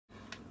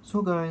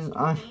So guys,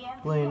 I'm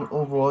playing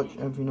Overwatch.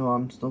 If you know,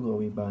 I'm still got a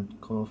wee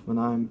bad cough, but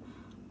I'm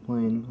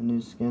playing a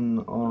new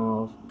skin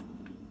of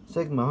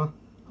Sigma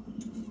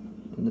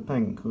in the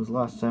pink, because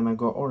last time I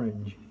got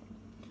orange.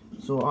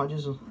 So I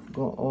just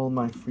got all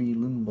my free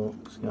loot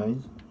box,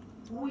 guys.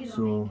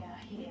 So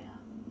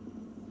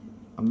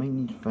I might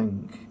need to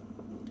think.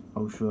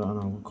 I'll show it and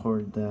I'll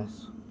record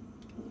this,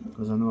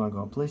 because I know I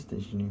got a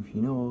PlayStation. If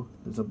you know,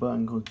 there's a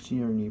button called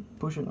share and you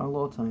push it a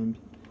lot of times,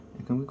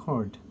 it can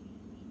record.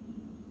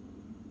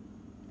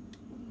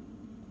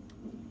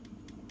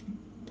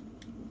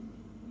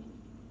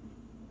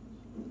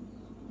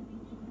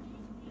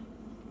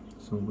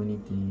 So we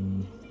need to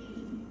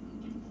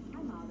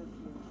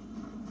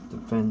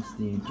defend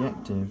the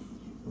objective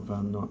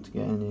without not to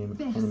get any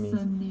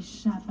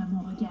enemies.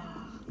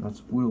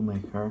 That's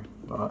Wheelmaker,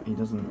 but he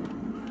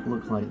doesn't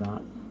look like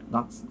that.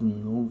 That's the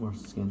Nova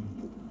skin.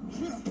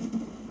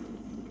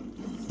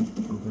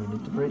 We're going to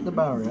need to break the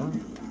barrier.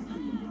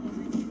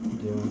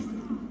 Yeah.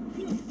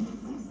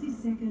 60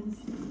 seconds.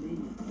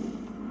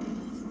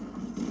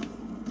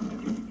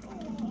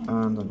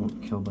 And I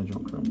got killed by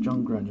Junkrat.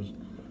 Junkrat just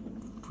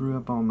threw a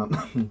bomb at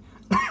me.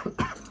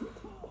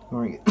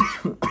 Right.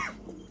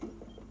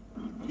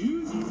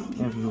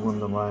 If you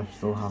wonder why I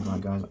still have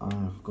that, guys, I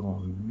have got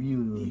a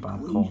really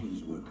bad cough.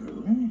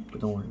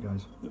 But don't worry,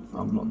 guys,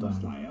 I'm not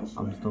dying.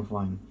 I'm still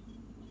fine.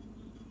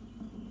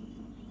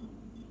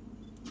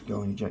 Get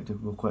on the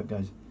objective real quick,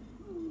 guys.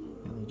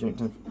 Get on the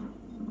objective.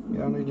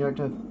 Get on the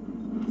objective.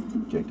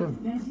 Objective.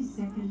 30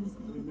 seconds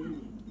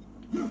remaining.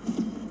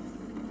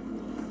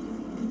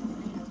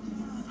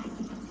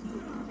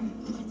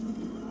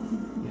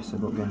 Yes, I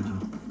got Genji.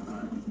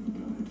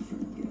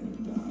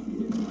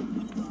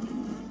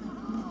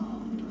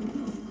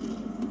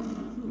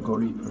 Got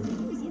Reaper.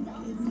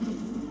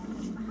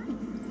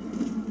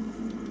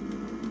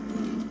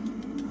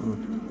 Oh.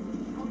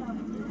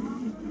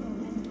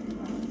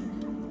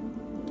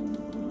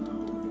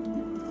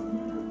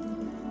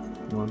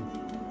 One.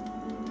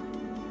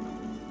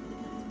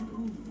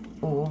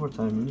 Oh,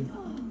 overtime, really?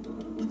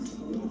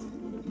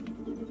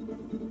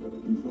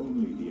 If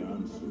only the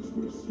answers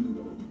were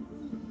simple.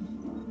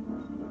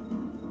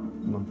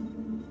 Come on.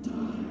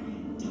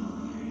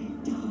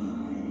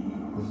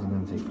 This is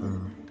gonna take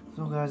forever.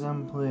 So guys,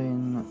 I'm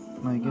playing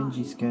my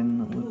Genji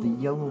skin with the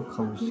yellow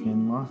colour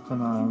skin. Last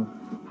time I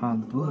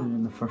had blue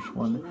in the first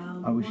one,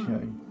 I was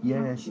shouting,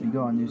 yes, we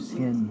got a new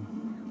skin.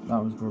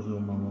 That was probably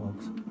on my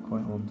logs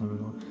quite a long time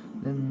ago.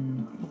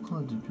 Then, what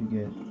colour did we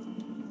get?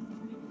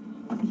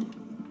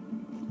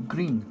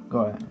 Green,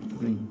 got it,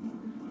 green.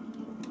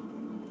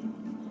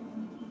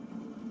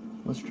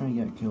 Let's try and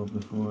get killed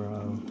before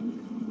I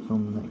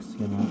film the next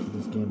skin after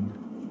this game.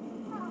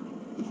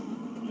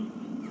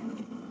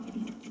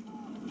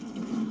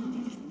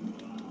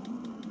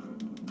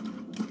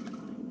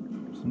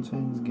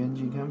 Sometimes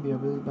Genji can be a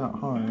really bit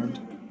hard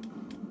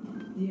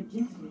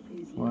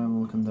while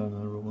I'm looking down at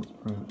the robot's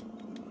prep.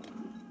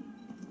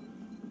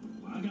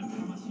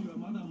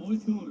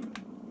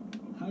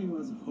 I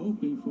was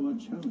hoping for a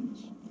challenge.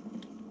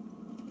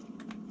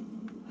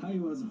 I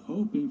was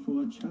hoping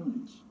for a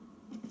challenge.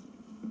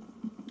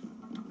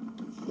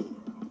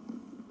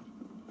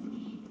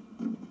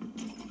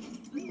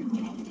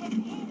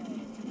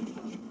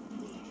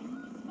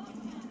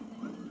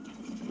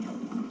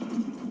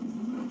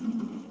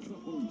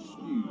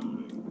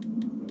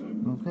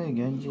 Okay,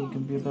 Genji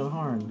can be a bit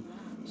hard.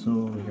 So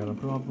we got a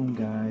problem,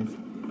 guys.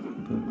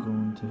 We're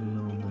going to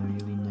the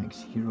really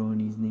next hero,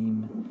 and his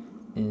name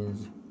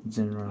is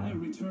Zenra. I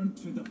return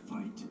to the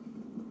fight.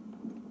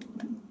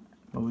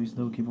 But we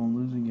still keep on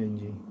losing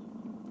Genji.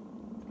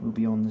 We'll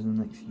be on to the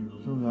next hero.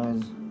 So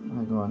guys,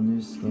 I got a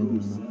new skin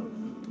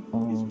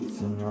of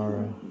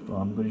Zenra, but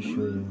I'm going to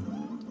show you.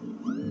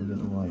 Let me get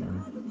the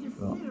lighter.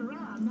 But here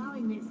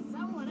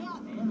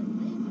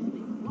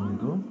we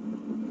go.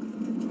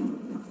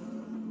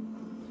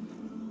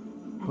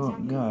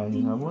 But guys,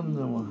 I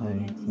wonder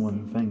why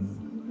one thing.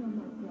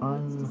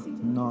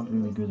 I'm not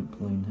really good at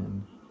playing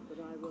him,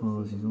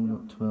 because he's only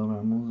got 12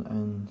 animals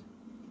and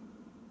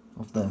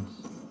of this,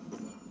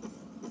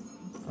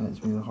 and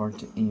it's really hard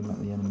to aim at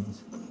the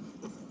enemies.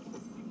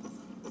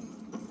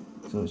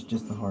 So it's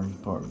just the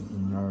hardest part of the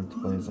nerd to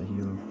play as a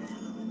hero.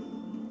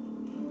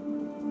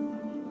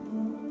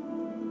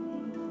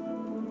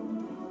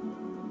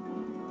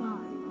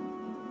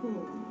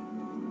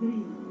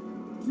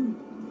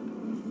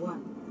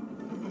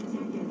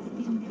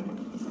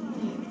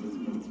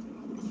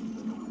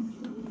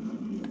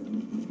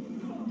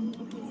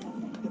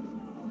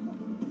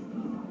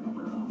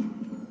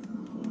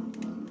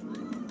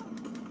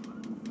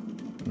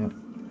 Yep.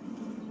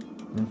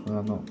 Definitely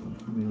I'm not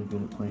really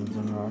good at playing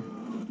Zenra.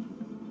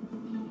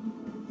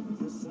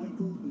 The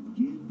cycle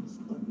begins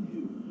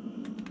anew.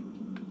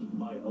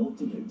 My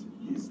ultimate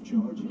is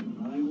charging.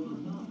 I will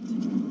not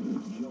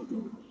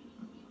juggle.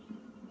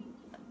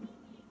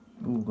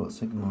 Oh, we've got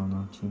Sigma on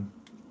our team.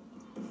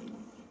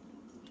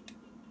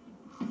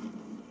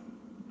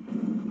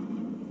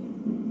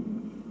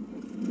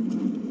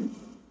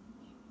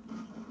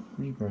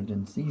 Reaper, I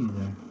didn't see you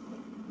there.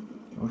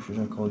 Or should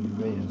I call you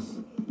Reyes?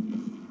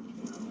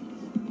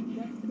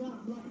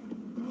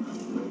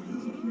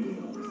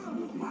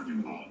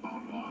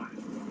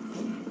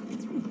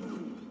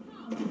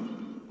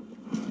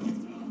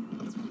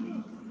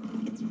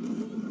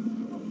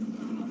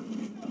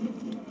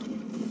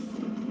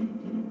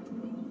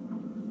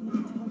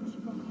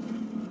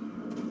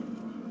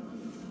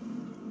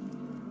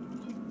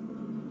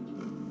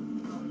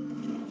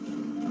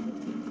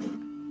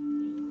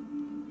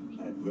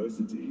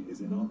 Adversity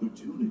is an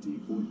opportunity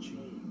for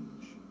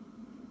change.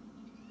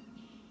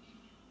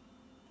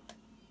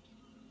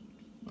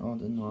 Oh, I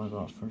didn't know I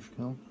got first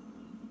kill.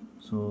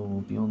 So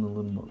we'll be on the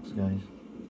loot box, guys.